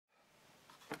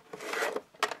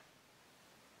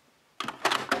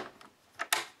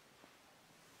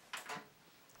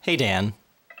Hey Dan.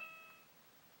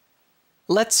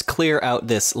 Let's clear out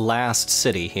this last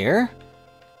city here.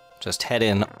 Just head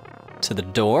in to the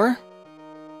door.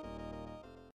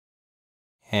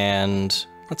 And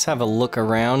let's have a look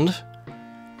around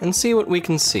and see what we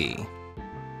can see.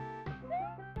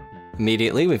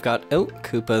 Immediately we've got,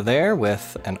 Koopa there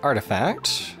with an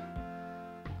artifact.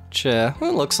 Which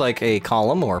looks like a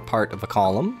column or part of a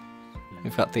column.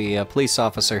 We've got the police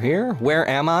officer here. Where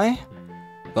am I?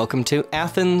 Welcome to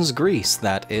Athens, Greece,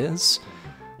 that is.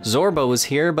 Zorba was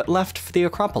here, but left for the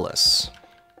Acropolis.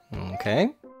 Okay.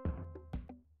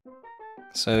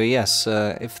 So yes,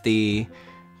 if the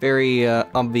very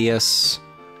obvious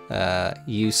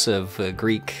use of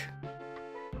Greek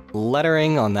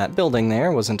lettering on that building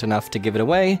there wasn't enough to give it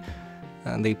away,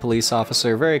 the police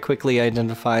officer very quickly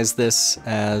identifies this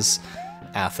as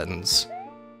Athens.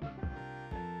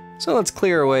 So let's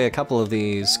clear away a couple of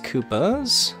these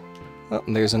Koopas. Oh,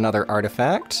 there's another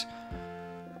artifact.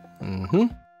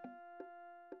 Not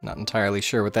entirely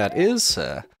sure what that is.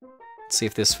 Let's see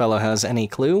if this fellow has any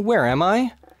clue. Where am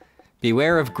I?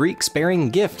 Beware of Greeks bearing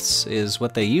gifts, is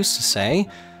what they used to say.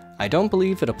 I don't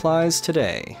believe it applies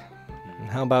today.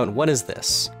 How about, what is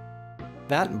this?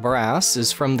 That brass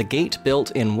is from the gate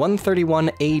built in 131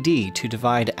 AD to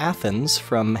divide Athens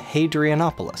from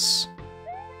Hadrianopolous.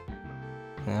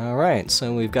 Alright,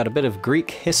 so we've got a bit of Greek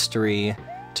history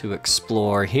to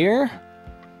explore here.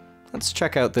 Let's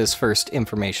check out this first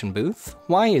information booth.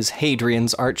 Why is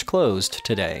Hadrian's Arch closed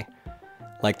today?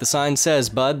 Like the sign says,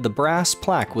 bud, the brass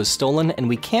plaque was stolen and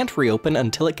we can't reopen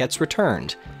until it gets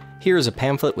returned. Here's a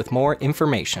pamphlet with more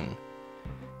information.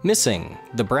 Missing,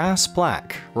 the brass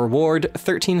plaque. Reward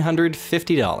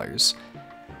 $1,350.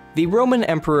 The Roman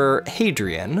Emperor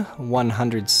Hadrian,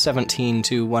 117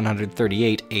 to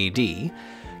 138 AD,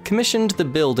 commissioned the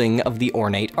building of the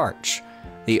ornate arch.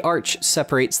 The arch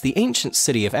separates the ancient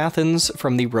city of Athens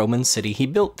from the Roman city he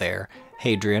built there,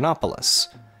 Hadrianopolous.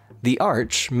 The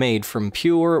arch, made from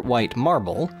pure white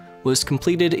marble, was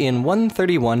completed in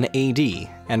 131 AD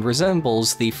and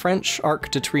resembles the French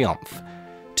Arc de Triomphe.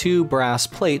 Two brass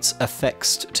plates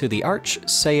affixed to the arch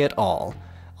say it all.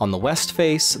 On the west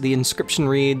face, the inscription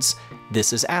reads,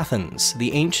 "This is Athens,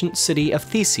 the ancient city of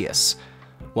Theseus,"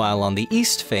 while on the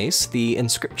east face, the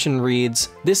inscription reads,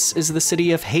 "This is the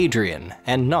city of Hadrian,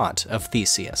 and not of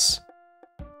Theseus."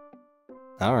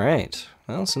 Alright,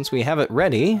 well, since we have it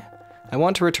ready, I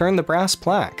want to return the brass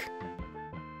plaque.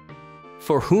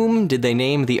 For whom did they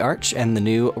name the arch and the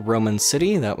new Roman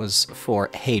city? That was for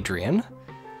Hadrian.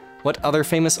 What other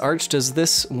famous arch does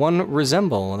this one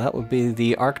resemble? That would be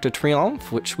the Arc de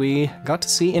Triomphe, which we got to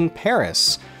see in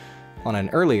Paris on an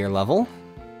earlier level.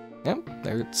 Yep,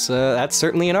 that's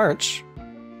certainly an arch.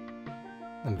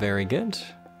 Very good.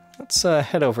 Let's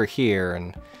head over here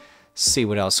and see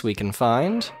what else we can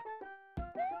find.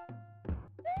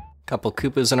 Couple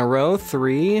Koopas in a row,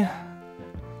 3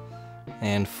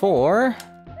 and 4.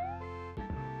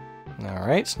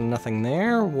 Alright, nothing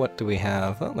there. What do we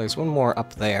have? Oh, there's one more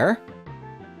up there.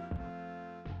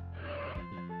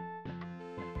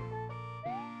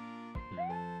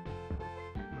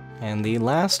 And the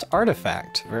last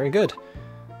artifact, very good,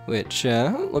 which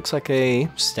looks like a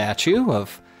statue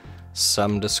of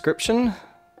some description.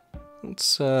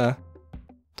 Let's, tell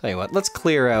you what, let's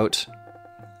clear out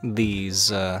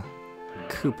these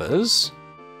Koopas.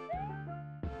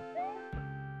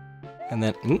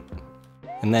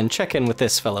 And then check in with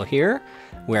this fellow here.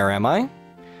 Where am I?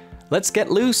 Let's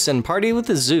get loose and party with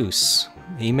the Zeus.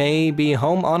 He may be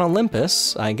home on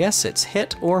Olympus. I guess it's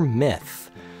hit or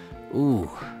myth. Ooh.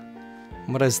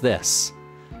 What is this?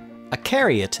 A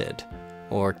caryatid,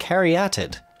 or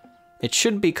caryatid. It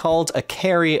should be a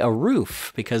carry a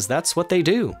roof, because that's what they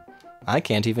do. I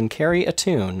can't even carry a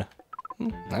tune.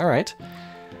 Alright.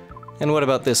 And what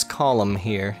about this column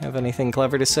here? Have anything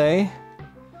clever to say?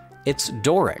 It's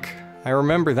Doric. I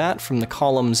remember that from the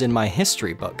columns in my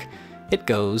history book. It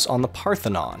goes on the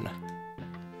Parthenon.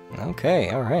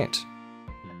 Okay, alright.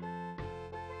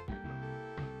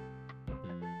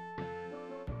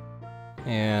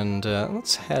 And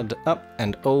let's head up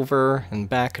and over and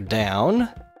back down.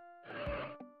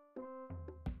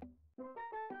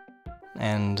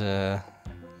 And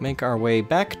make our way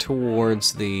back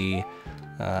towards the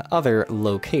other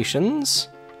locations.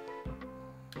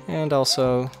 And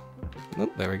also,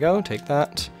 there we go, take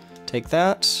that, take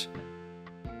that.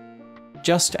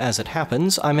 Just as it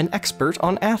happens, I'm an expert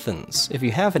on Athens. If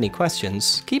you have any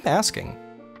questions, keep asking.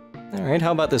 Alright,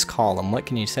 how about this column? What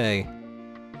can you say?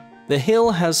 The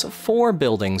hill has 4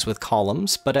 buildings with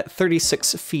columns, but at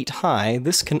 36 feet high,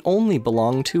 this can only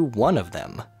belong to one of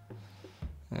them.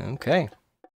 Okay.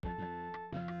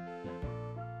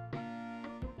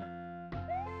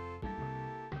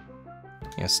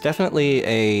 Yes, definitely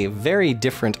a very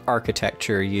different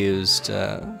architecture used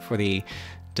for the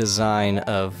design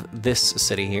of this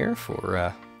city here,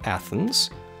 for Athens.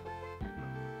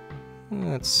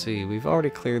 Let's see, we've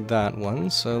already cleared that one,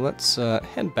 so let's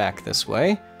head back this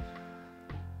way.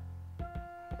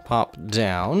 Pop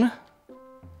down.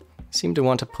 Seem to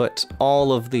want to put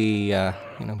all of the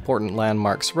important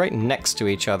landmarks right next to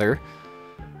each other,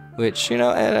 which,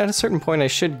 at a certain point I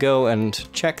should go and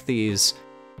check these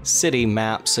city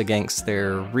maps against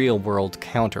their real-world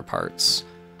counterparts.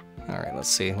 Alright, let's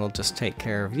see, we'll just take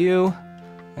care of you,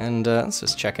 and let's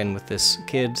just check in with this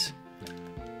kid.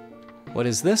 What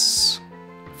is this?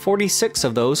 46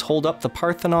 of those hold up the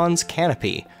Parthenon's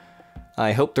canopy.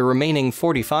 I hope the remaining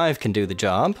 45 can do the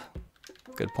job.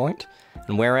 Good point.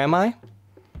 And where am I?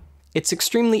 It's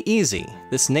extremely easy.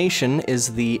 This nation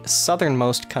is the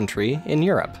southernmost country in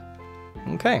Europe.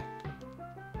 Okay.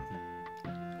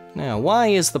 Now, why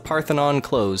is the Parthenon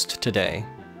closed today?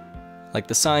 Like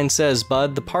the sign says,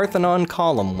 bud, the Parthenon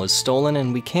column was stolen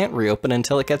and we can't reopen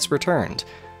until it gets returned.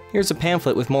 Here's a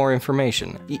pamphlet with more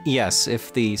information. Yes,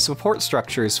 if the support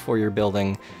structures for your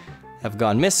building have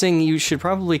gone missing, you should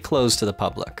probably close to the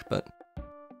public, but...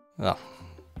 well.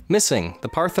 Missing, the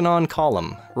Parthenon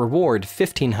column. Reward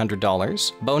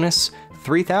 $1,500. Bonus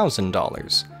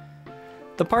 $3,000.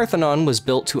 The Parthenon was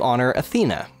built to honor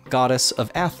Athena, goddess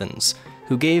of Athens,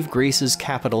 who gave Greece's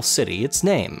capital city its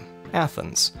name,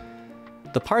 Athens.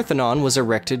 The Parthenon was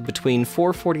erected between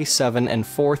 447 and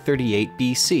 438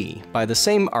 BC by the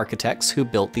same architects who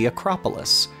built the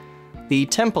Acropolis. The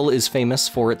temple is famous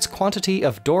for its quantity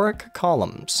of Doric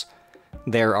columns.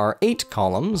 There are 8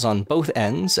 columns on both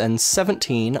ends and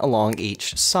 17 along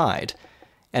each side.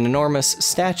 An enormous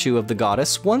statue of the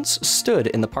goddess once stood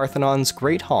in the Parthenon's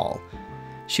Great Hall.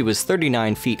 She was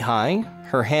 39 feet high,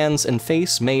 her hands and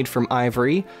face made from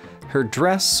ivory. Her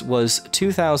dress was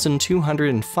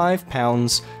 2,205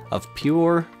 pounds of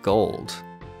pure gold.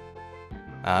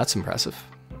 That's impressive.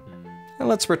 Now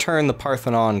let's return the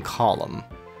Parthenon column.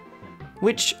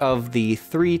 Which of the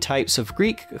 3 types of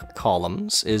Greek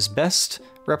columns is best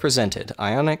represented?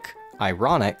 Ionic,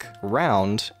 ironic,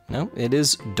 round? No, it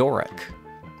is Doric.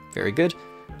 Very good.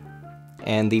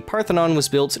 And the Parthenon was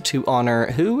built to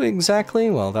honor who exactly?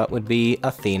 Well, that would be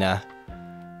Athena.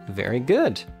 Very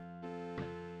good.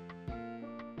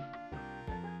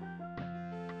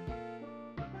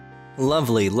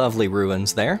 Lovely, lovely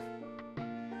ruins there.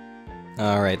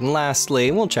 Alright, and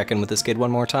lastly, we'll check in with this kid one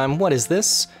more time. What is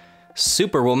this?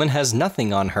 Superwoman has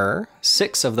nothing on her.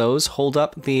 6 of those hold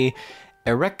up the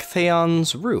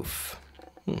Erechtheon's roof.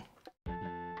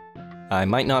 I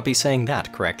might not be saying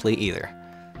that correctly either.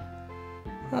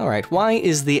 Alright, why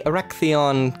is the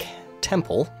Erechtheon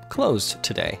temple closed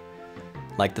today?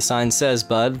 Like the sign says,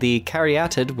 bud, the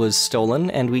caryatid was stolen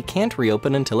and we can't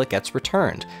reopen until it gets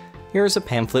returned. Here's a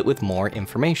pamphlet with more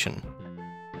information.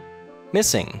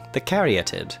 Missing, the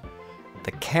caryatid.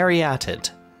 The caryatid.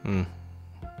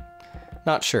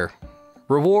 Not sure.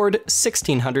 Reward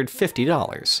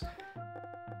 $1,650.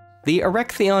 The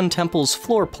Erechtheon temple's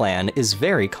floor plan is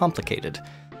very complicated.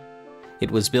 It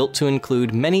was built to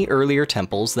include many earlier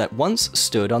temples that once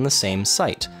stood on the same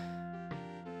site.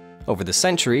 Over the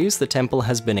centuries, the temple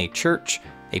has been a church,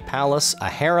 a palace, a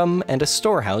harem, and a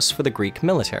storehouse for the Greek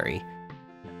military.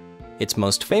 Its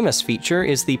most famous feature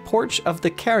is the Porch of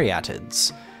the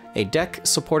Caryatids, a deck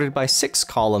supported by 6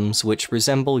 columns which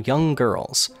resemble young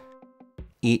girls.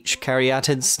 Each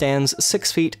caryatid stands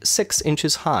 6 feet 6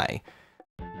 inches high.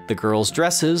 The girls'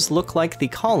 dresses look like the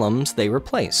columns they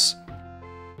replace.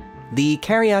 The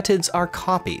caryatids are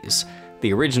copies.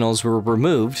 The originals were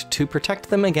removed to protect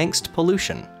them against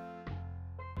pollution.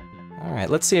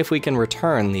 Alright, let's see if we can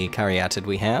return the caryatid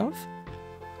we have.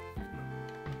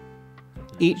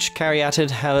 Each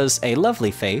caryatid has a lovely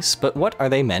face, but what are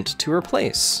they meant to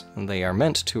replace? They are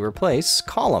meant to replace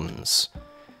columns.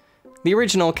 The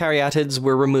original caryatids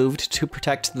were removed to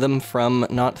protect them from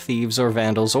not thieves or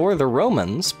vandals or the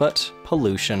Romans, but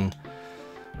pollution.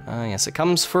 Yes, it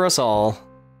comes for us all.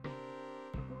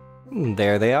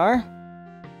 There they are.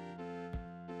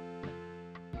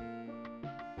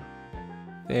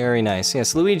 Very nice.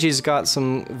 Yes, Luigi's got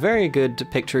some very good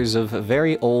pictures of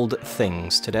very old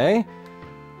things today.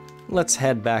 Let's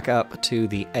head back up to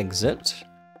the exit.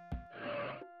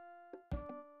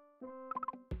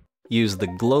 Use the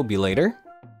globulator.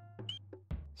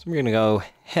 So we're gonna go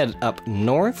head up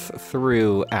north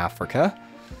through Africa,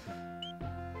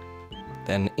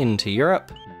 then into Europe,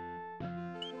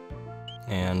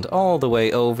 and all the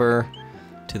way over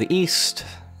to the east,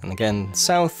 and again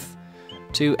south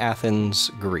to Athens,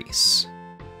 Greece.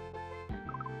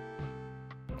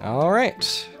 All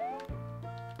right.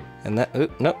 And that,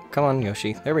 oop, nope, come on,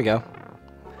 Yoshi. There we go.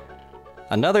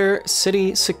 Another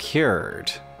city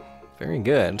secured. Very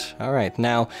good. All right,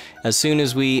 now, as soon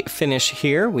as we finish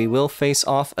here, we will face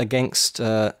off against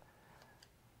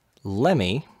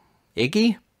Lemmy.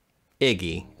 Iggy?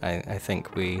 Iggy, I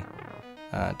think we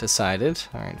decided.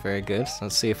 All right, very good. So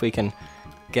let's see if we can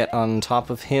get on top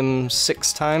of him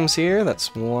 6 times here.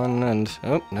 That's 1 and...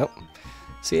 oh, nope.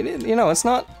 See, you know, it's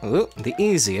not the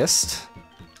easiest.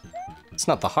 It's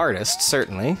not the hardest,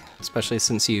 certainly, especially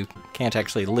since you can't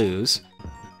actually lose.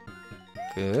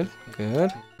 Good,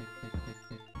 good.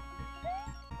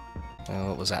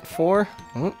 What was that, 4?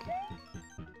 Oh.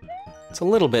 It's a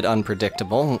little bit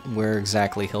unpredictable where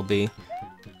exactly he'll be.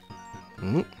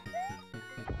 Oh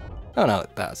no,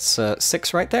 that's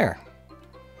 6 right there.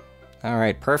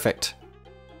 Alright, perfect.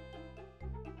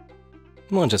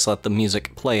 We'll just let the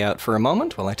music play out for a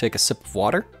moment while I take a sip of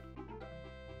water.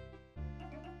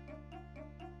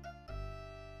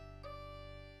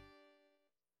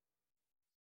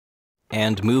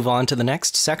 And move on to the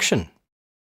next section.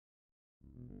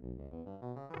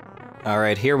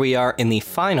 Alright, here we are in the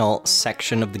final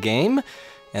section of the game,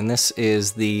 and this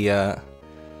is the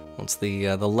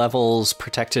levels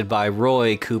protected by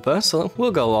Roy Koopa, so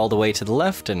we'll go all the way to the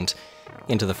left and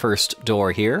into the first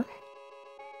door here.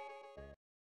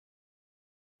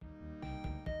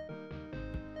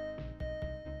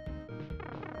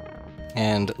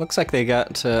 And it looks like they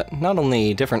got not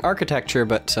only different architecture,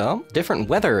 but different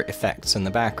weather effects in the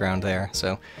background there.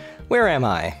 So, where am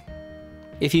I?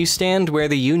 If you stand where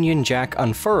the Union Jack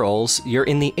unfurls, you're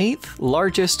in the 8th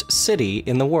largest city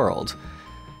in the world.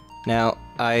 Now,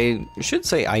 I should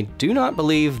say I do not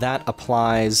believe that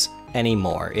applies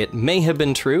anymore. It may have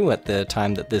been true at the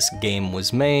time that this game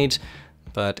was made,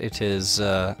 but it is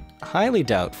highly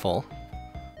doubtful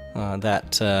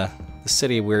that the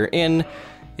city we're in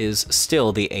is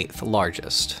still the 8th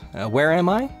largest. Where am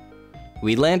I?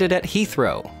 We landed at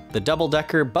Heathrow. The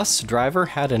double-decker bus driver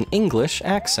had an English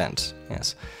accent.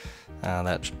 Yes,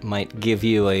 that might give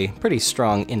you a pretty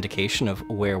strong indication of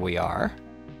where we are.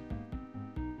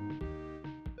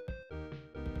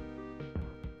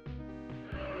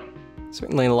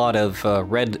 Certainly a lot of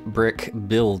red brick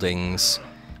buildings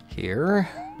here.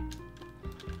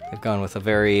 They've gone with a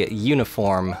very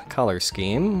uniform color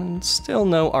scheme, and still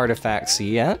no artifacts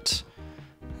yet.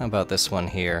 How about this one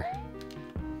here?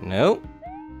 Nope.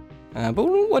 But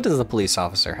what does the police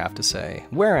officer have to say?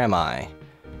 Where am I?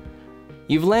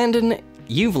 You've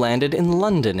landed in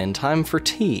London in time for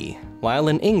tea, while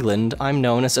in England I'm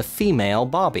known as a female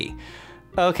Bobby.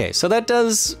 Okay, so that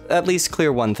does at least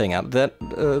clear one thing up, that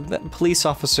that police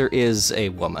officer is a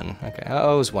woman. Okay,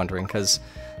 I was wondering, because,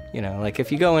 you know, like if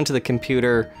you go into the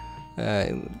computer,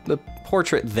 the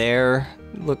portrait there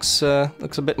looks a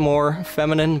bit more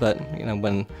feminine, but, you know,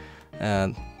 when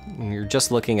you're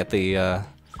just looking at the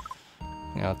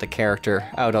you know, the character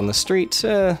out on the street,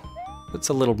 it's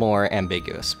a little more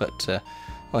ambiguous, but,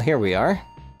 well, here we are.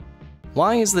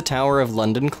 Why is the Tower of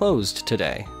London closed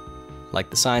today? Like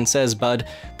the sign says, bud,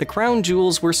 the crown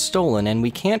jewels were stolen and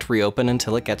we can't reopen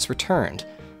until it gets returned.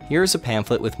 Here's a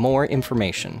pamphlet with more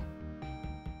information.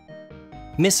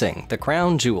 Missing the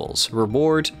crown jewels,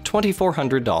 reward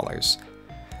 $2,400.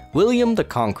 William the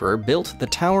Conqueror built the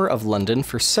Tower of London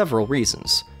for several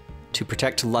reasons. To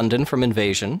protect London from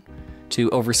invasion, to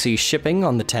oversee shipping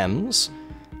on the Thames,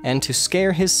 and to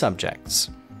scare his subjects.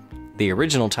 The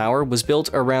original tower was built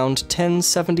around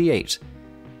 1078.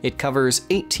 It covers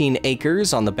 18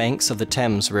 acres on the banks of the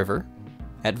Thames River.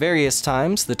 At various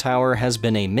times, the tower has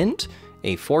been a mint,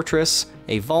 a fortress,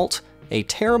 a vault, a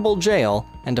terrible jail,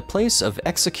 and a place of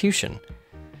execution.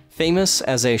 Famous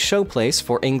as a showplace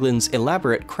for England's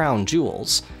elaborate crown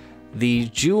jewels, the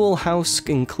jewel house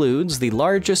includes the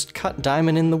largest cut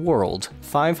diamond in the world,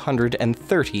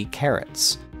 530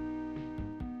 carats.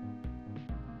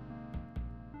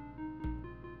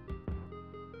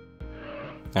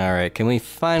 Alright, can we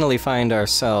finally find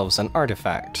ourselves an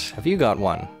artifact? Have you got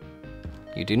one?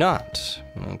 You do not.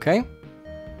 Okay.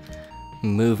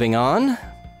 Moving on.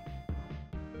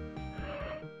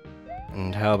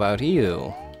 And how about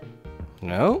you?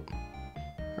 No?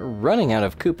 We're running out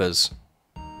of Koopas.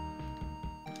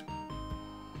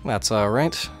 That's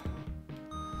alright.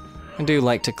 I do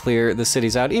like to clear the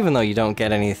cities out, even though you don't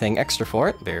get anything extra for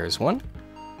it. There's one.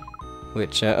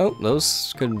 Which, oh,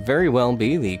 those could very well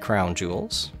be the crown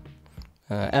jewels.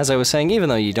 As I was saying, even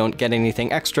though you don't get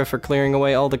anything extra for clearing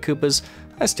away all the Koopas,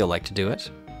 I still like to do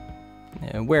it.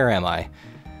 Where am I?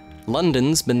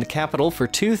 London's been the capital for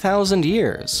 2,000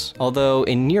 years, although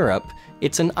in Europe,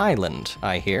 it's an island,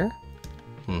 I hear.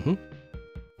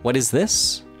 What is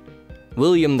this?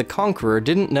 William the Conqueror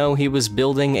didn't know he was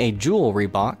building a jewelry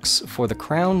box for the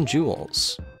crown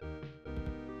jewels.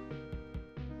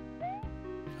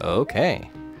 Okay.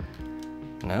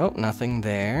 Nope, nothing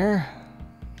there.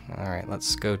 Alright,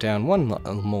 let's go down one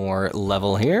more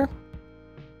level here.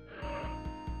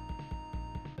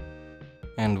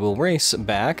 And we'll race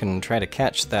back and try to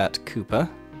catch that Koopa.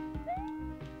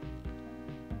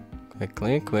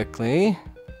 Quickly, quickly.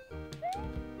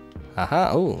 Aha,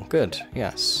 oh, good,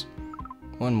 yes.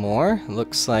 One more.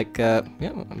 Looks like, yeah,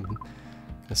 I'm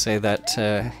gonna say that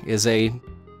is a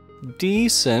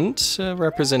decent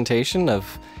representation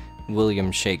of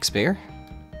William Shakespeare.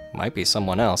 Might be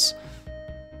someone else.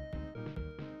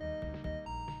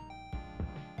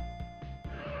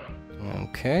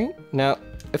 Okay, now,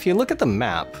 if you look at the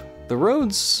map, the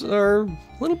roads are a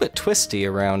little bit twisty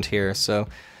around here, so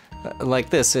like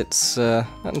this, it's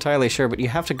not entirely sure, but you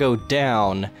have to go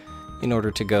down in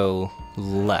order to go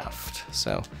left.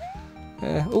 So,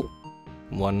 oh,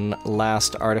 one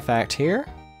last artifact here.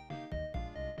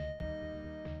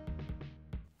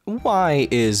 Why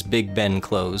is Big Ben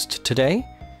closed today?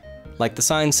 Like the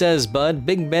sign says, bud,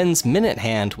 Big Ben's minute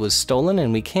hand was stolen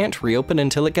and we can't reopen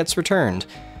until it gets returned.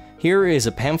 Here is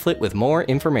a pamphlet with more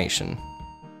information.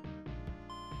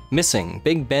 Missing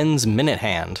Big Ben's minute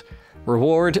hand.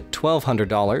 Reward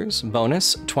 $1,200,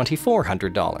 bonus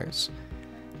 $2,400.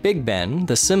 Big Ben,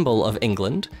 the symbol of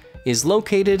England, is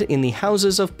located in the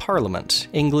Houses of Parliament,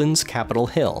 England's Capitol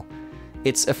Hill.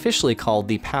 It's officially called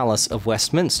the Palace of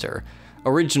Westminster,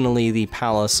 originally the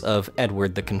Palace of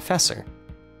Edward the Confessor.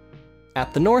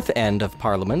 At the north end of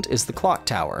Parliament is the clock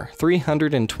tower,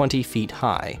 320 feet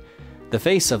high. The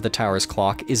face of the tower's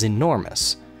clock is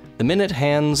enormous. The minute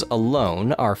hands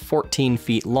alone are 14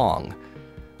 feet long.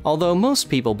 Although most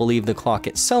people believe the clock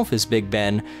itself is Big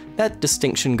Ben, that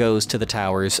distinction goes to the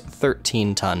tower's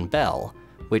 13-ton bell,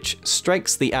 which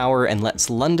strikes the hour and lets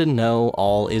London know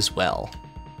all is well.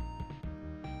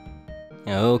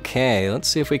 Okay, let's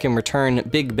see if we can return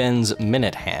Big Ben's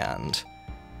minute hand.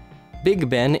 Big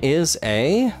Ben is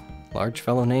a large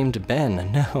fellow named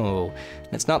Ben. No,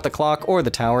 it's not the clock or the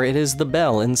tower, it is the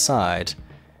bell inside.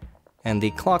 And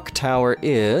the clock tower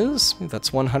is,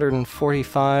 that's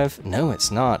 145, no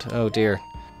it's not, oh dear.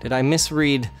 Did I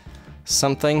misread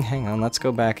something? Hang on, let's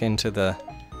go back into the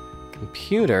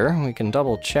computer. We can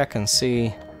double check and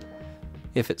see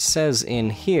if it says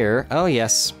in here, oh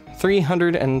yes,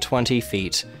 320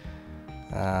 feet.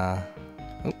 Oh,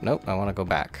 nope, I want to go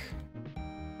back.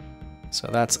 So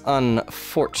that's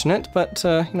unfortunate, but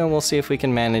you know, we'll see if we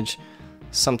can manage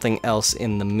something else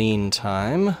in the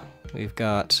meantime. We've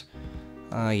got,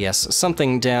 yes,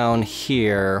 something down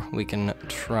here we can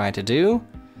try to do.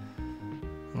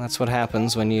 And that's what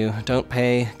happens when you don't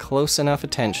pay close enough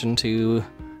attention to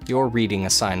your reading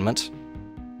assignment.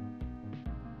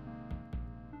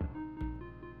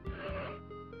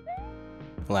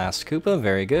 Last Koopa,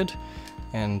 very good.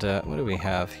 And what do we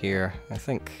have here? I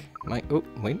think oh,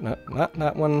 wait, no, not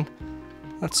that one.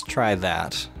 Let's try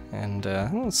that. And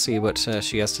let's see what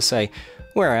she has to say.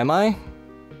 Where am I?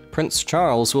 Prince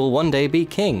Charles will one day be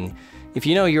king. If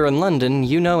you know you're in London,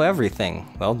 you know everything.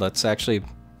 Well, that's actually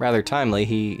rather timely.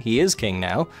 He is king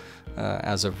now,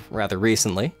 as of rather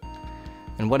recently.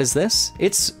 And what is this?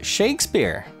 It's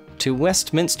Shakespeare. To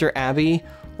Westminster Abbey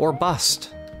or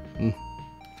bust.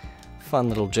 Fun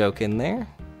little joke in there.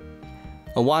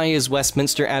 Why is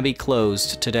Westminster Abbey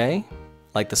closed today?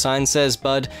 Like the sign says,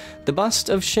 bud, the bust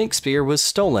of Shakespeare was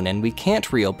stolen and we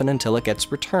can't reopen until it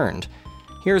gets returned.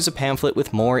 Here's a pamphlet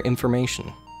with more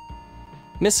information.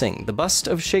 Missing the bust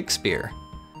of Shakespeare.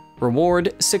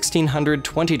 Reward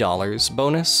 $1,620,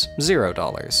 bonus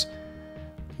 $0.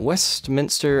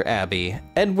 Westminster Abbey.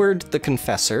 Edward the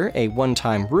Confessor, a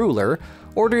one-time ruler,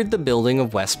 ordered the building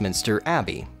of Westminster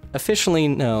Abbey, officially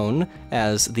known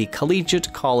as the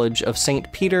Collegiate College of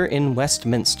St. Peter in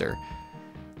Westminster,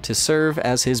 to serve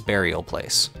as his burial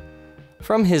place.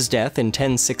 From his death in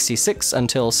 1066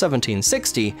 until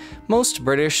 1760, most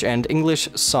British and English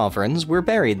sovereigns were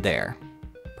buried there.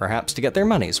 Perhaps to get their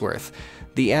money's worth.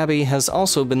 The abbey has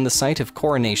also been the site of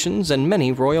coronations and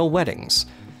many royal weddings.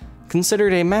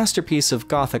 Considered a masterpiece of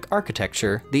Gothic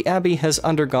architecture, the abbey has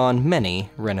undergone many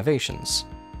renovations.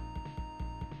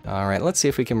 Alright, let's see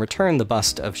if we can return the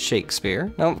bust of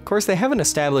Shakespeare. Now, of course, they haven't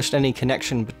established any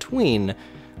connection between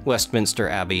Westminster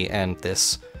Abbey and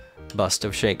this bust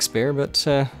of Shakespeare, but,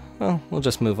 well, we'll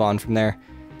just move on from there.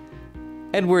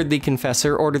 Edward the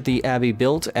Confessor ordered the abbey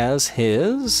built as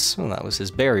his... well, that was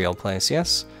his burial place,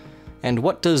 yes? And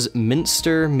what does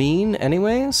Minster mean,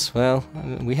 anyways? Well,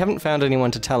 we haven't found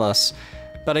anyone to tell us,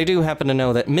 but I do happen to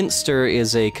know that Minster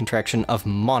is a contraction of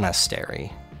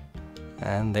monastery.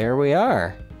 And there we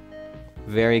are.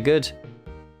 Very good.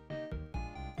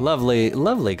 Lovely,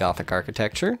 lovely Gothic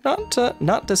architecture.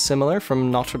 Not dissimilar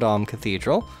from Notre Dame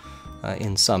Cathedral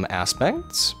in some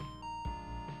aspects.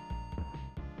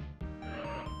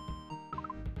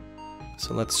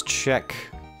 So let's check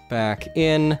back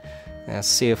in,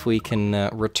 see if we can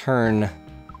return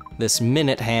this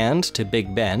minute hand to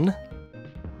Big Ben.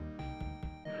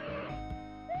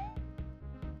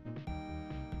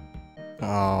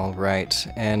 All right,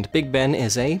 and Big Ben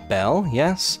is a bell,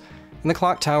 yes. And the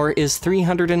clock tower is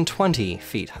 320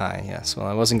 feet high, yes. Well,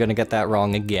 I wasn't going to get that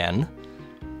wrong again.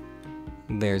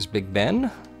 There's Big Ben.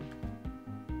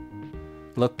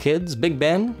 Look, kids, Big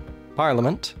Ben,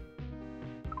 Parliament.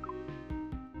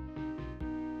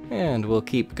 And we'll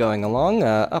keep going along,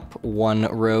 up one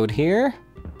road here.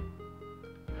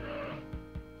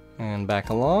 And back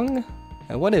along.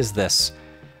 What is this?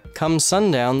 Come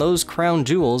sundown, those crown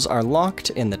jewels are locked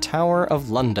in the Tower of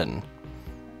London.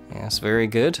 Yes, very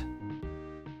good.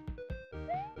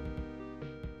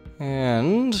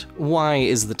 And why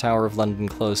is the Tower of London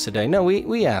closed today? No,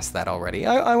 we asked that already.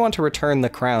 I want to return the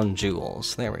crown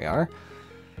jewels. There we are.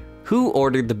 Who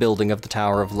ordered the building of the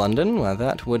Tower of London? Well,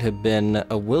 that would have been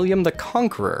William the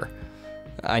Conqueror.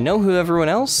 I know who everyone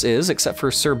else is, except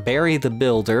for Sir Barry the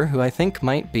Builder, who I think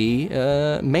might be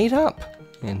made up,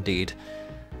 indeed.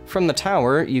 From the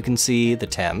tower, you can see the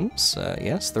Thames,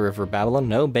 yes, the River Babylon,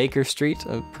 no, Baker Street,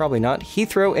 probably not,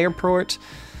 Heathrow Airport,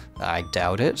 I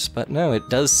doubt it, but no, it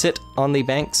does sit on the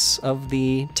banks of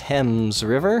the Thames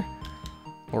River,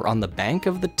 or on the bank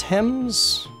of the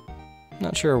Thames?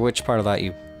 Not sure which part of that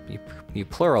you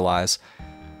pluralize.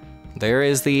 There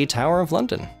is the Tower of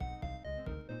London.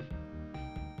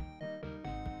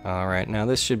 All right, now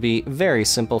this should be very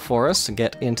simple for us to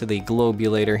get into the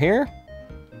globulator here.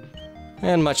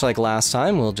 And much like last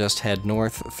time, we'll just head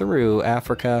north through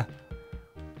Africa,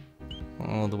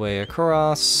 all the way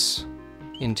across,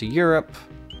 into Europe,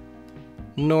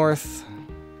 north,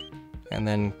 and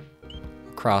then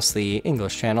across the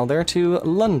English Channel there to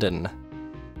London.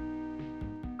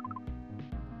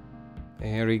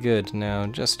 Very good. Now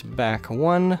just back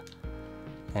one,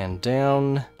 and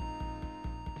down.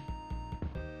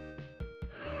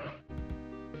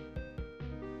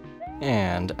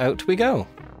 And out we go.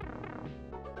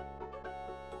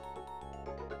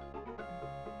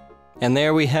 And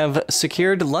there we have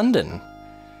secured London.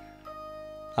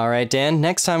 All right, Dan,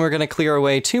 next time we're going to clear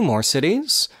away 2 more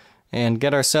cities and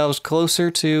get ourselves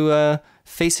closer to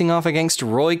facing off against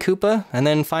Roy Koopa and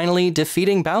then finally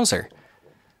defeating Bowser.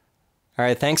 All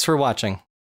right, thanks for watching.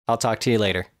 I'll talk to you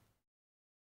later.